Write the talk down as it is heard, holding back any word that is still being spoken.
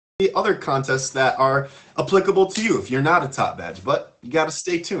other contests that are applicable to you if you're not a top badge, but you got to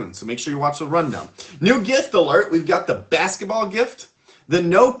stay tuned. So make sure you watch the rundown. New gift alert. We've got the basketball gift, the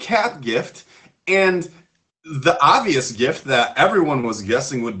no cap gift, and the obvious gift that everyone was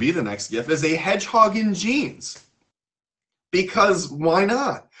guessing would be the next gift is a hedgehog in jeans. Because why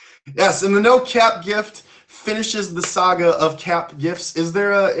not? Yes, and the no cap gift finishes the saga of cap gifts. Is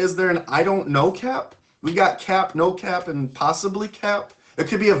there an I don't know cap? We got cap, no cap, and possibly cap. It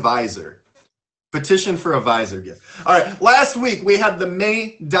could be a visor. Petition for a visor gift. All right, last week we had the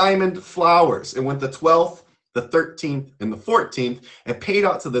May Diamond Flowers. It went the 12th, the 13th, and the 14th. It paid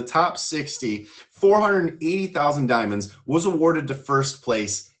out to the top 60. 480,000 diamonds was awarded to first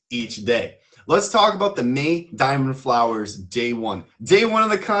place each day. Let's talk about the May Diamond Flowers day one. Day one of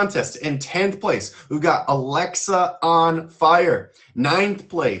the contest. In 10th place, we've got Alexa on Fire. 9th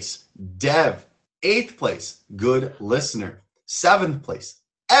place, Dev. 8th place, Good Listener. 7th place,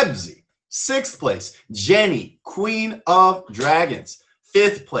 Ebzy. 6th place, Jenny, Queen of Dragons.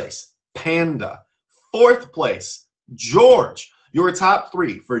 5th place, Panda. 4th place, George. Your top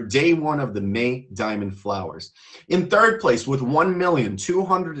three for day one of the May Diamond Flowers. In 3rd place with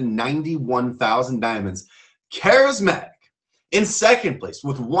 1,291,000 diamonds, Charismatic. In 2nd place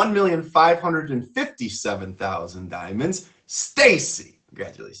with 1,557,000 diamonds, Stacy.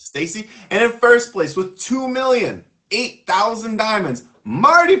 Congratulations, Stacy. And in 1st place with 2,008,000 diamonds,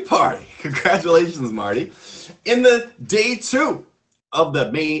 Marty Party. Congratulations, Marty. In the day two of the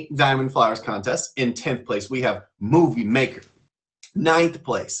May Diamond Flowers contest, in 10th place, we have Movie Maker. 9th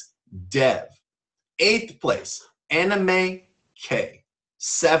place, Dev. 8th place, Anime K.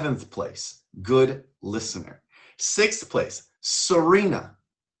 7th place, Good Listener. 6th place, Serena.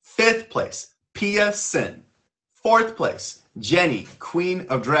 5th place, Pia Sin. 4th place, Jenny, Queen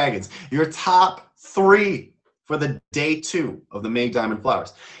of Dragons. Your top three for the day two of the May Diamond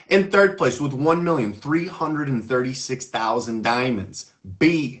Flowers. In 3rd place with 1,336,000 diamonds,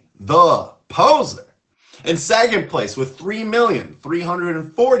 B the Poser. In 2nd place with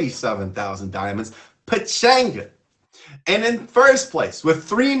 3,347,000 diamonds, Pachanga. And in 1st place with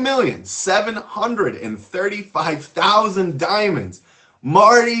 3,735,000 diamonds,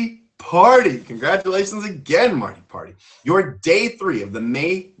 Marty Party. Congratulations again, Marty Party. Your day three of the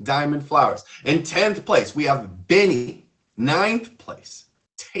May Diamond Flowers. In 10th place, we have Benny. 9th place,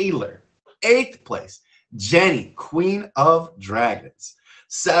 Taylor. 8th place, Jenny, Queen of Dragons.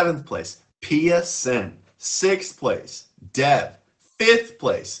 7th place, Pia Sin. 6th place, Dev. 5th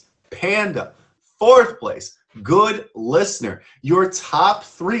place, Panda. 4th place, Good Listener. Your top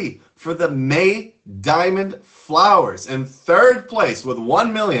three for the May Diamond Flowers. In 3rd place with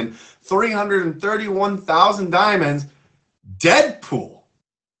 1,331,000 diamonds, Deadpool.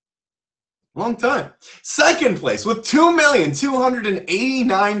 Long time. 2nd place with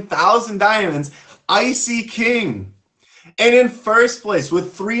 2,289,000 diamonds, Icy King. And in 1st place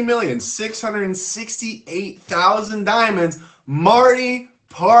with 3,668,000 diamonds, Marty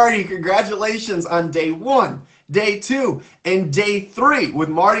Party. Congratulations on day one, day two, and day three with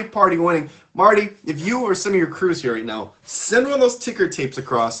Marty Party winning. Marty, if you or some of your crews here right now, send one of those ticker tapes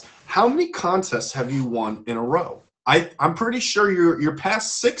across. How many contests have you won in a row? I'm pretty sure you're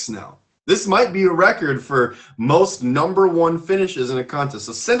past 6 now. This might be a record for most #1 finishes in a contest.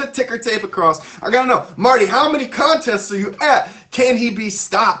 So send a ticker tape across. I gotta know, Marty, how many contests are you at? Can he be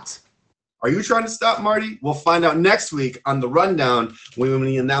stopped? Are you trying to stop Marty? We'll find out next week on the rundown when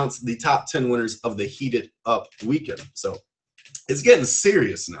we announce the top 10 winners of the Heated Up weekend. So it's getting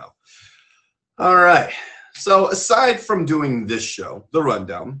serious now. All right. So aside from doing this show, the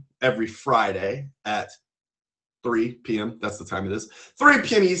rundown, every Friday at 3 p.m. That's the time it is. 3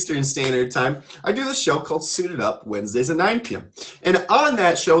 p.m. Eastern Standard Time. I do this show called Suited Up Wednesdays at 9 p.m. And on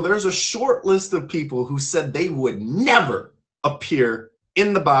that show, there's a short list of people who said they would never appear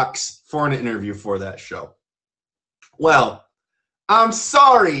in the box for an interview for that show. Well, I'm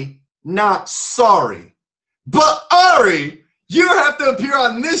sorry, not sorry. But Ari, you have to appear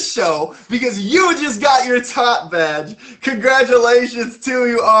on this show because you just got your top badge. Congratulations to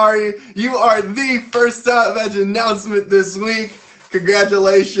you, Ari. You are the first top badge announcement this week.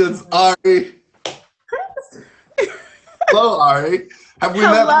 Congratulations, Ari. Hello, Ari. Have we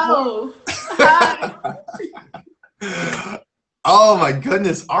met before? Hi. Oh my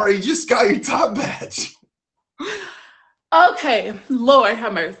goodness, Ari, you just got your top badge. Okay, Lord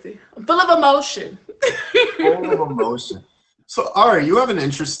have mercy. Full of emotion. Full of emotion. So, Ari, you have an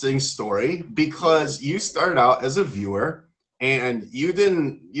interesting story because you started out as a viewer and you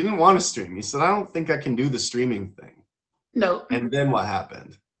didn't want to stream. You said, I don't think I can do the streaming thing. No. And then what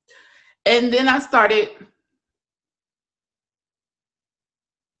happened? And then I started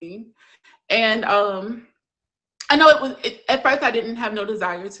And I know at first I didn't have no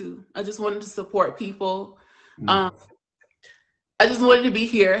desire to. I just wanted to support people. Um, I just wanted to be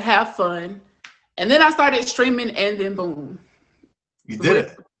here, have fun. And then I started streaming, and then boom. You did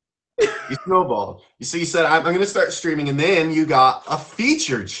it. You snowballed. So you said, I'm going to start streaming, and then you got a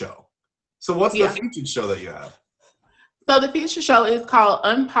featured show. So what's the featured show that you have? So the featured show is called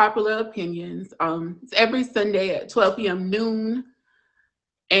Unpopular Opinions. It's every Sunday at 12 p.m. noon.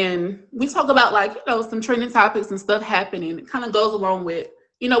 And we talk about, like, you know, some trending topics and stuff happening. It kind of goes along with,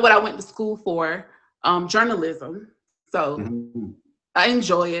 you know, what I went to school for, journalism. So I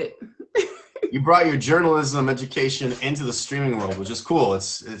enjoy it. You brought your journalism education into the streaming world, which is cool.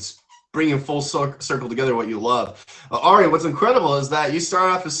 It's bringing full circle together what you love. Ari, what's incredible is that you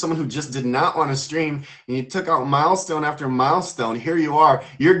started off as someone who just did not want to stream, and you took out milestone after milestone. Here you are.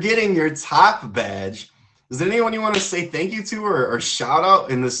 You're getting your top badge. Is there anyone you want to say thank you to or shout out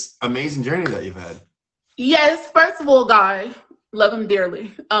in this amazing journey that you've had? Yes, first of all, Guy, love him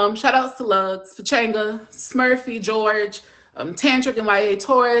dearly. Shout outs to Lugs, Pachanga, Smurfy, George, Tantric and YA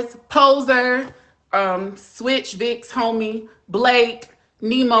Taurus, Poser, Switch, Vix, Homie, Blake,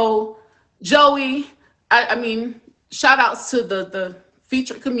 Nemo, Joey. I mean, shout outs to the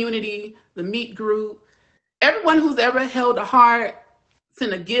featured community, the meet group, everyone who's ever held a heart,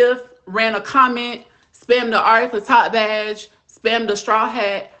 sent a gift, ran a comment, spammed the Arthur top badge, spammed the straw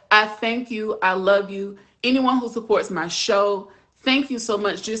hat. I thank you. I love you. Anyone who supports my show, thank you so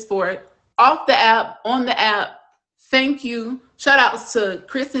much just for it. Off the app, on the app, thank you. Shout outs to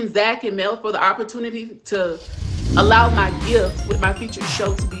Chris and Zach and Mel for the opportunity to allow my gift with my featured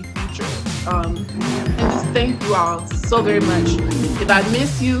show to be featured. And just thank you all so very much. If I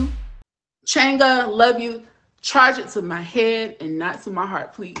miss you, Changa, love you. Charge it to my head and not to my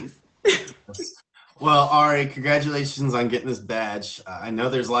heart, please. Well, Ari, congratulations on getting this badge. I know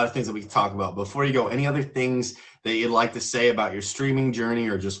there's a lot of things that we can talk about. Before you go, any other things that you'd like to say about your streaming journey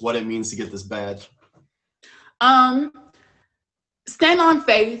or just what it means to get this badge? Stand on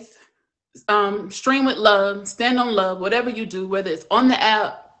faith, stream with love, stand on love, whatever you do, whether it's on the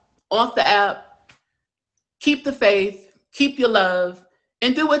app, off the app, keep the faith, keep your love,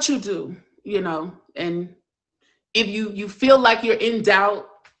 and do what you do, you know. And if you feel like you're in doubt,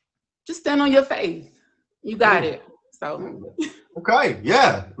 just stand on your faith. You got it. So okay,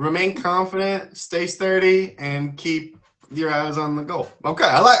 yeah. Remain confident, stay sturdy, and keep your eyes on the goal. Okay,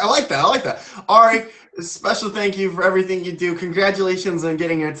 I like that. I like that. Ari, a special thank you for everything you do. Congratulations on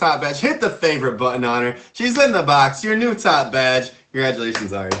getting your top badge. Hit the favorite button on her. She's in the box. Your new top badge.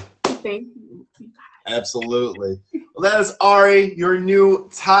 Congratulations, Ari. Thank you. Absolutely. Well, that is Ari, your new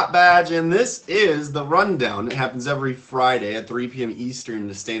top badge, and this is the rundown. It happens every Friday at 3 p.m.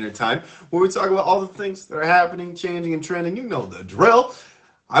 Eastern Standard Time, where we talk about all the things that are happening, changing, and trending. You know the drill.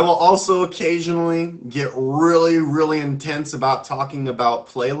 I will also occasionally get really, really intense about talking about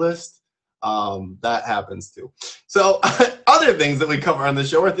playlists. That happens too. So other things that we cover on the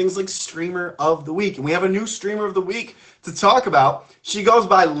show are things like Streamer of the Week, and we have a new Streamer of the Week to talk about. She goes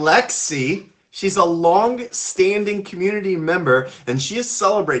by Lexi. She's a long-standing community member, and she is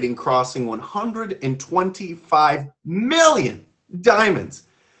celebrating crossing 125 million diamonds.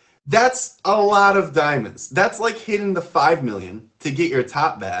 That's a lot of diamonds. That's like hitting the 5 million to get your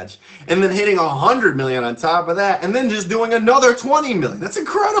top badge, and then hitting 100 million on top of that, and then just doing another 20 million. That's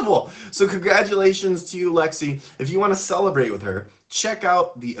incredible. So congratulations to you, Lexi. If you want to celebrate with her, check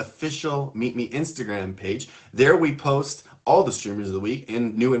out the official Meet Me Instagram page. There we post all the streamers of the week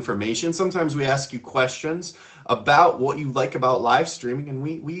and new information. Sometimes we ask you questions about what you like about live streaming, and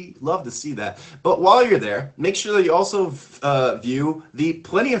we love to see that. But while you're there, make sure that you also view the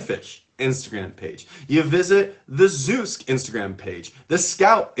Plenty of Fish Instagram page. You visit the Zeus Instagram page, the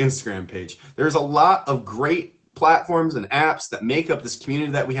Scout Instagram page. There's a lot of great platforms and apps that make up this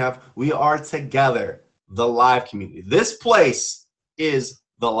community that we have. We are together, the live community. This place is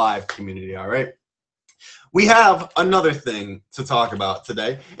the live community, all right? We have another thing to talk about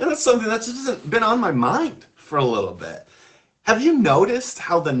today, and that's something that's just been on my mind for a little bit. Have you noticed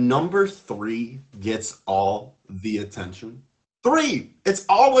how the number 3 gets all the attention? 3. It's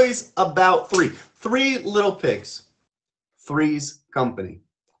always about 3. 3 little pigs. 3's company.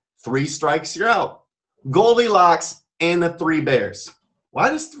 3 strikes, you're out. Goldilocks and the 3 bears. Why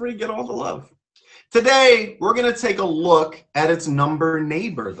does 3 get all the love? Today, we're going to take a look at its number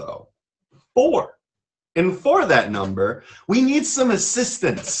neighbor, though. 4. And for that number, we need some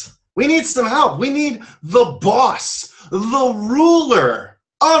assistance. We need some help. We need the boss, the ruler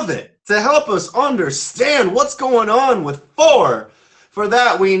of it to help us understand what's going on with 4. For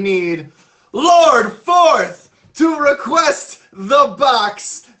that, we need Lord Fourth to request the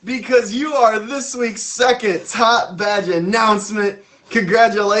box because you are this week's second top badge announcement.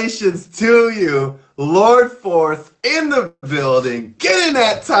 Congratulations to you, Lord Forth in the building, getting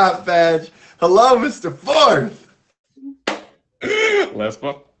that top badge. Hello, Mr. Forth. Let's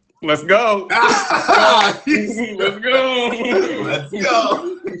go. Let's go. Let's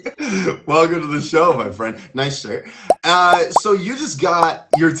go. Welcome to the show, my friend. Nice shirt. So you just got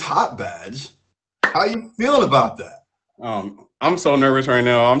your top badge. How you feeling about that? I'm so nervous right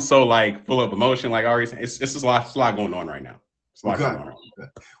now. I'm so like full of emotion. Like I already said, it's just a lot going on right now. It's a lot going on right now.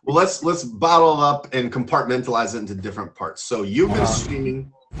 Okay. Well, let's bottle it up and compartmentalize it into different parts. So you've been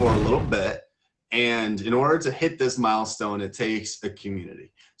streaming for a little bit, and in order to hit this milestone, it takes a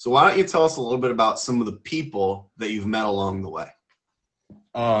community. So why don't you tell us a little bit about some of the people that you've met along the way?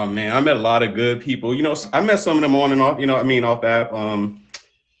 Oh man, I met a lot of good people. You know, I met some of them on and off. You know, off that.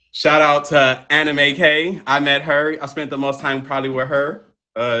 Shout out to Anime K. I met her. I spent the most time probably with her.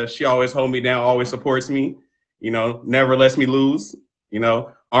 She always holds me down, always supports me. You know, never lets me lose. You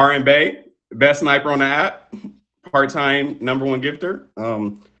know, RN Bay, best sniper on the app, part-time #1 gifter.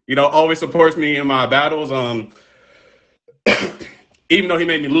 You know, always supports me in my battles. Even though he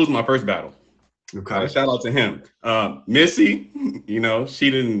made me lose my first battle. Okay. Shout out to him. Missy, you know, she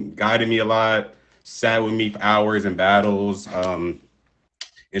done guided me a lot, sat with me for hours in battles,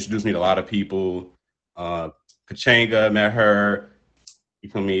 introduced me to a lot of people. Pachanga, met her. You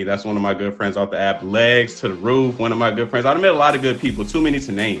feel me? That's one of my good friends off the app. Legs to the Roof, one of my good friends. I've met a lot of good people. Too many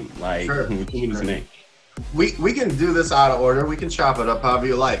to name. Like, Sure. Too many to name. We can do this out of order. We can chop it up however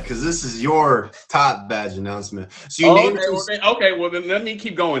you like, because this is your top badge announcement. So you named okay, well then let me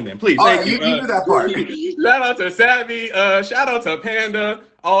keep going then, please. All Thank right, you. you do that part. Shout out to Savvy. Shout out to Panda,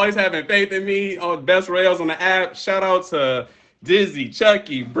 always having faith in me on the best rails on the app. Shout out to Dizzy,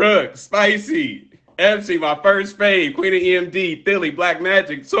 Chucky, Brooke, Spicy, MC, my first fave, Queen of EMD, Philly, Black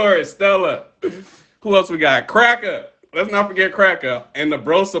Magic, Taurus, Stella. Who else we got? Cracker. Let's not forget Cracker and the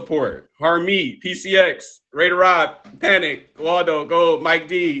bro support. Harmeet, PCX, Raider Rod, Panic, Waldo, Gold, Mike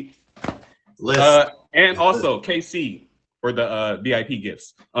D. And also KC for the VIP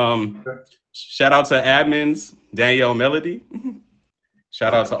gifts. Shout out to admins, Danielle Melody.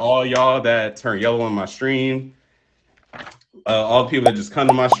 Shout out to all y'all that turn yellow on my stream. All the people that just come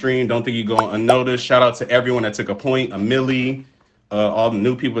to my stream, don't think you go unnoticed. Shout out to everyone that took a point, a Millie. All the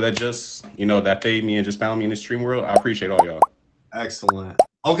new people that just, you know, that fade me and just found me in the stream world. I appreciate all y'all. Excellent.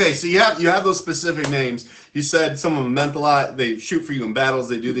 Okay, so you have those specific names. You said some of them meant a lot. They shoot for you in battles.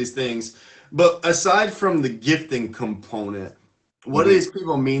 They do these things. But aside from the gifting component, what do these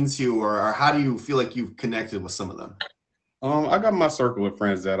people mean to you, or how do you feel like you've connected with some of them? I got my circle of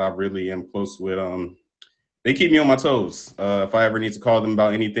friends that I really am close with. They keep me on my toes. If I ever need to call them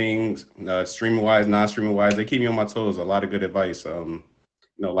about anything, streaming wise, non-streaming wise, they keep me on my toes. A lot of good advice, you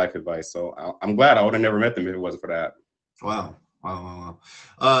know, life advice. So I'm glad I would have never met them if it wasn't for that. Wow.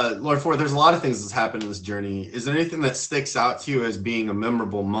 Lord Forth, there's a lot of things that's happened in this journey. Is there anything that sticks out to you as being a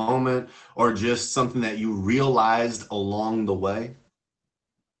memorable moment, or just something that you realized along the way?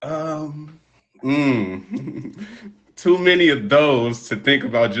 Too many of those to think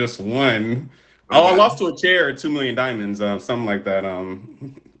about just one. Okay. Oh, I lost to a chair, 2 million diamonds, something like that.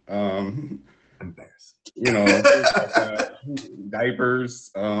 Embarrassed. You know,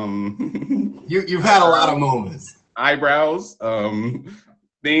 diapers. You've had a lot of moments. Eyebrows,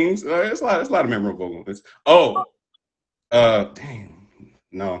 things. It's a lot of memorable moments. Dang.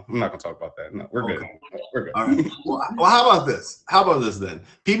 No, I'm not gonna talk about that. No, we're good. We're good. All right. Well, how about this? How about this then?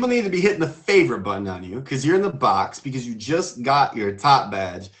 People need to be hitting the favorite button on you because you're in the box because you just got your top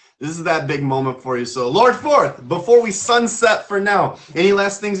badge. This is that big moment for you. So, Lord Forth, before we sunset for now, any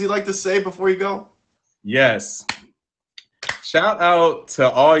last things you'd like to say before you go? Yes. Shout out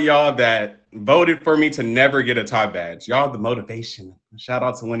to all y'all that voted for me to never get a top badge. Y'all the motivation. Shout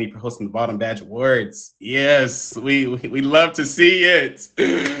out to Winnie for hosting the Bottom Badge Awards. Yes, we love to see it.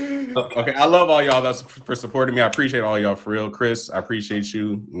 Okay, I love all y'all that's for supporting me. I appreciate all y'all for real. Chris, I appreciate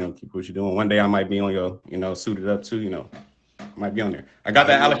you. You know, keep what you're doing. One day I might be on your, you know, suited up too, you know. Might be on there. I got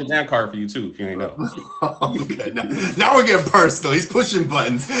that Alex Kazan card for you too, if you ain't know. Okay, now we're getting personal. He's pushing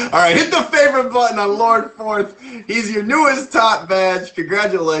buttons. All right, hit the favorite button on Lord Forth. He's your newest top badge.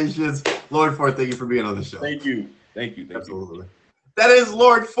 Congratulations, Lord Forth. Thank you for being on the show. Thank you. Absolutely. That is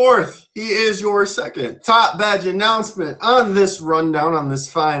Lord Forth. He is your second top badge announcement on this rundown on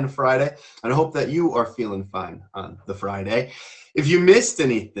this fine Friday. And I hope that you are feeling fine on the Friday. If you missed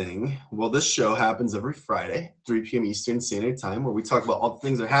anything, well, this show happens every Friday, 3 p.m. Eastern Standard Time, where we talk about all the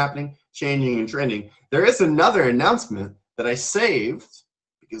things that are happening, changing, and trending. There is another announcement that I saved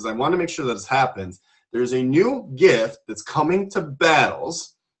because I want to make sure that this happens. There's a new gift that's coming to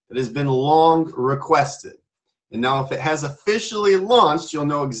battles that has been long requested. And now if it has officially launched, you'll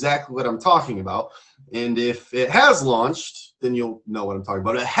know exactly what I'm talking about. And if it has launched, then you'll know what I'm talking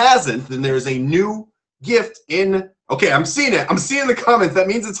about. If it hasn't, then there's a new gift in. Okay, I'm seeing it. I'm seeing the comments. That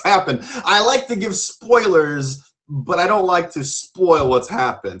means it's happened. I like to give spoilers, but I don't like to spoil what's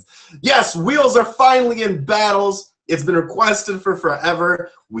happened. Yes, wheels are finally in battles. It's been requested for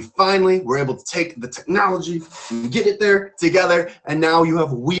forever. We finally were able to take the technology and get it there together, and now you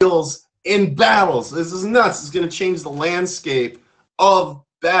have wheels in battles. This is nuts. It's going to change the landscape of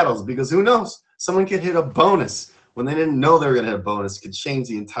battles, because who knows? Someone could hit a bonus when they didn't know they were going to hit a bonus. It could change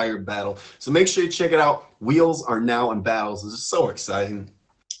the entire battle. So make sure you check it out. Wheels are now in battles. This is so exciting.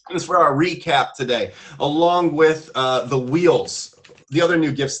 And it's for our recap today, along with the wheels. The other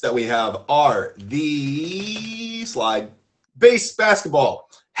new gifts that we have are the slide base basketball,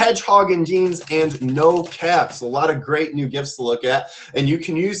 hedgehog and jeans, and no caps. A lot of great new gifts to look at, and you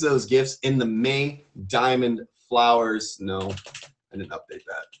can use those gifts in the May Diamond Flowers. No, I didn't update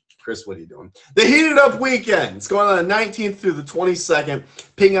that. Chris, what are you doing? The Heated Up Weekend. It's going on the 19th through the 22nd.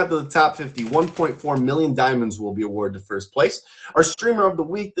 Picking out to the top 50, 1.4 million diamonds will be awarded to first place. Our streamer of the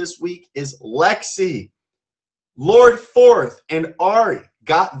week this week is Lexi. Lord Forth and Ari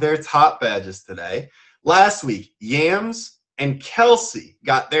got their top badges today. Last week, Yams and Kelsey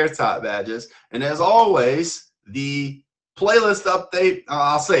got their top badges. And as always, the playlist update,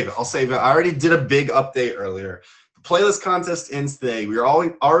 I'll save it. I already did a big update earlier. The playlist contest ends today. We're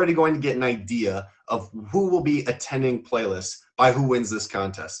already going to get an idea of who will be attending playlists by who wins this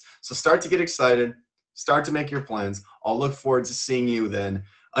contest. So start to get excited. Start to make your plans. I'll look forward to seeing you then.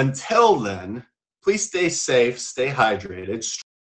 Until then, please stay safe, stay hydrated.